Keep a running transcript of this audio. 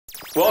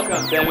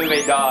Welcome to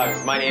MMA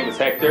Dogs. My name is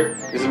Hector.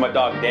 This is my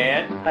dog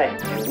Dan. Hi.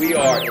 And we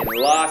are in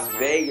Las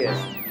Vegas,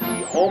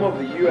 the home of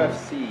the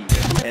UFC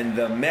and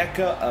the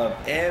mecca of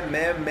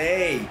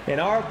MMA. In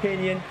our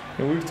opinion,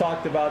 and we've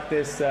talked about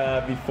this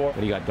before.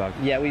 What do you got, dog?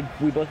 Yeah, we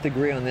both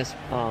agree on this.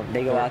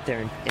 They go out there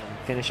and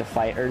finish a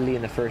fight early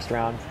in the first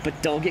round, but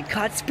don't get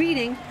caught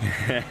speeding.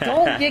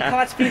 Don't get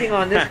caught speeding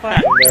on this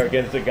fight. They're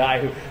against a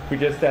guy who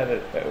just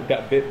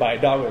got bit by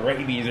a dog with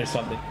rabies or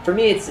something. For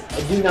me, it's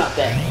do not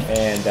bet.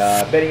 And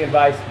betting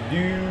advice: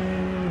 do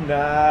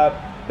not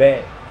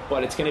bet.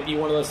 But it's going to be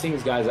one of those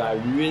things, guys. I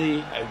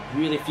really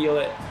feel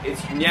it.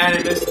 It's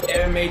unanimous.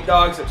 MMA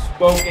Dogs have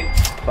spoken.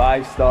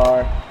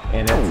 5-star,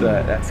 and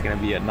that's going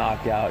to be a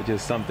knockout.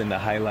 Just something to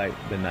highlight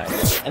the night.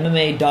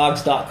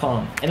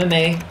 MMADogs.com.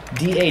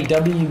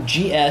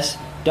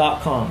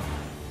 MMADAWGS.com.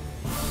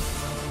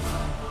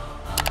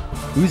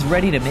 Who's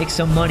ready to make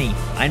some money?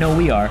 I know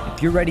we are.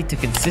 If you're ready to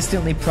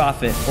consistently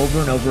profit over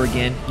and over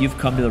again, you've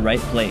come to the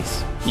right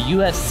place. The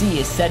UFC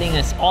is setting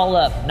us all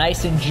up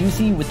nice and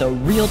juicy with a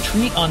real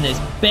treat on this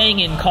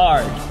banging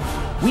card.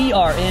 We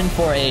are in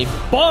for a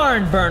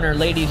barn burner,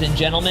 ladies and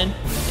gentlemen.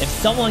 If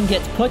someone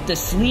gets put to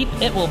sleep,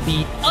 it will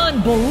be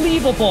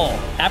unbelievable.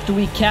 After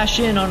we cash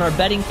in on our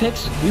betting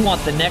picks, we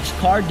want the next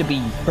card to be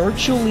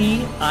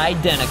virtually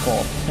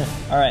identical.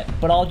 All right,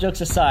 but all jokes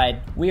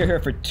aside, we are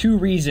here for two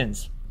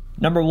reasons.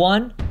 Number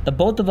one, the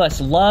both of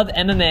us love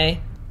MMA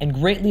and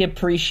greatly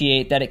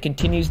appreciate that it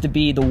continues to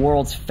be the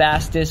world's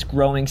fastest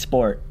growing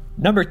sport.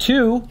 Number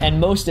two, and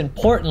most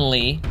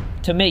importantly,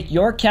 to make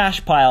your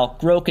cash pile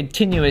grow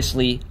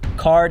continuously,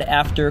 card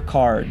after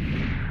card.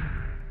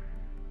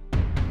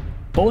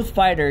 Both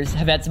fighters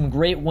have had some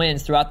great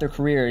wins throughout their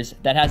careers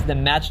that has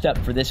them matched up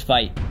for this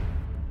fight.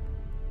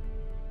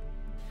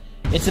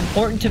 It's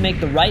important to make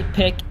the right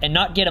pick and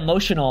not get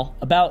emotional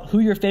about who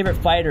your favorite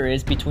fighter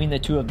is between the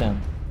two of them.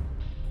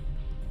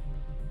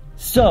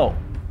 So,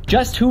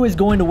 just who is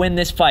going to win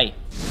this fight?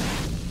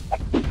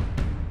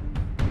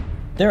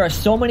 There are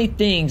so many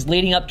things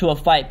leading up to a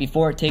fight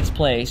before it takes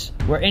place,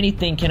 where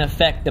anything can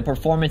affect the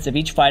performance of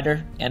each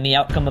fighter and the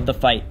outcome of the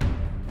fight.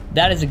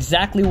 That is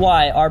exactly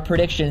why our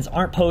predictions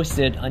aren't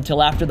posted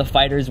until after the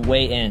fighters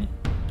weigh in.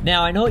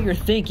 Now, I know what you're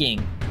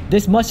thinking.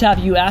 This must have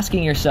you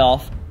asking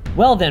yourself,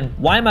 well then,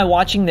 why am I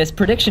watching this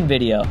prediction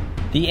video?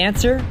 The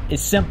answer is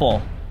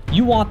simple.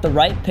 You want the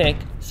right pick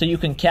so you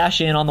can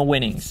cash in on the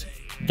winnings.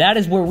 That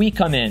is where we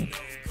come in,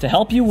 to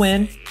help you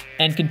win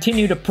and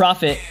continue to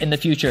profit in the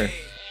future.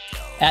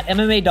 At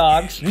MMA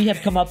Dogs, we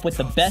have come up with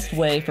the best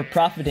way for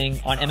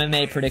profiting on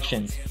MMA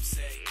predictions.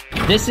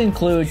 This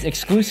includes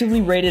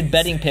exclusively rated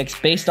betting picks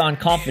based on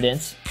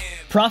confidence,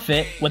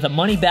 profit with a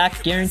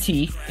money-back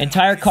guarantee,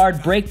 entire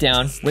card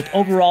breakdown with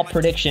overall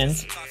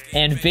predictions,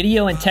 and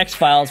video and text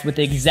files with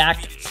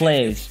exact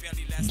plays.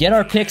 Get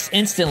our picks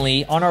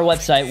instantly on our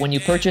website when you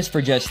purchase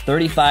for just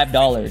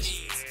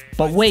 $35.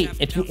 But wait,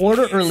 if you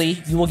order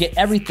early, you will get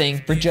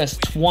everything for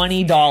just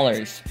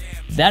 $20.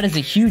 That is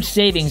a huge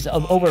savings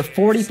of over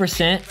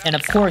 40% and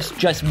of course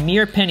just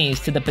mere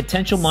pennies to the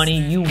potential money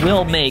you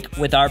will make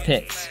with our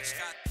picks.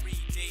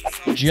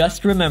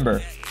 Just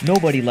remember,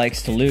 nobody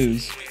likes to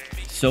lose.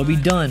 So be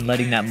done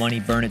letting that money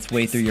burn its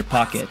way through your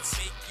pockets.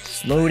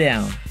 Slow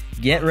down,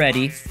 get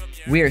ready.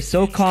 We are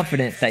so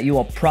confident that you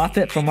will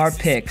profit from our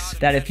picks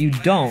that if you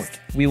don't,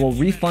 we will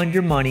refund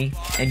your money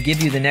and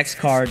give you the next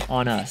card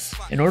on us.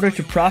 In order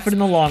to profit in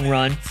the long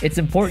run, it's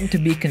important to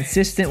be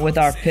consistent with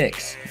our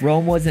picks.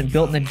 Rome wasn't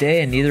built in a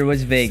day and neither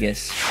was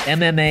Vegas.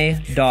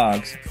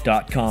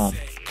 MMADogs.com.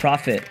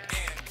 Profit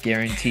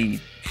guaranteed.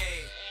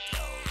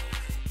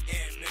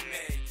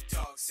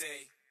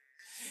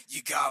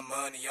 You got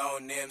money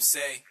on them,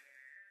 say.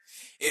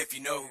 If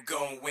you know who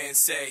gon' win,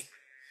 say.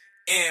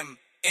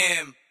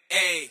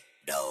 MMA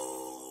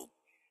Dogs.